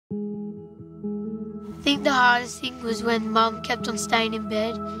I think the hardest thing was when Mum kept on staying in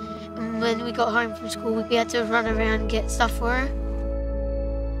bed, and when we got home from school we had to run around and get stuff for her.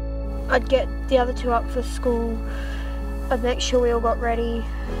 I'd get the other two up for school. I'd make sure we all got ready,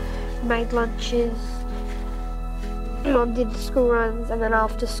 made lunches. Mum did the school runs, and then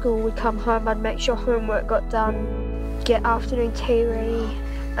after school we'd come home. I'd make sure homework got done, get afternoon tea ready,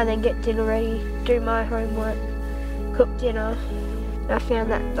 and then get dinner ready, do my homework, cook dinner. And I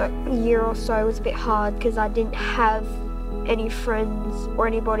found that the year or so was a bit hard because I didn't have any friends or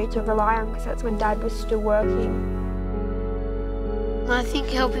anybody to rely on, because that's when Dad was still working. I think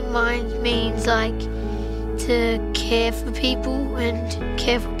helping minds means like to care for people and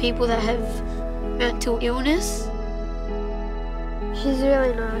care for people that have mental illness. She's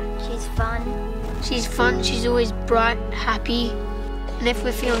really nice. She's fun. She's fun, she's always bright, happy, and if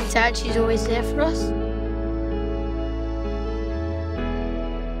we're feeling sad, she's always there for us.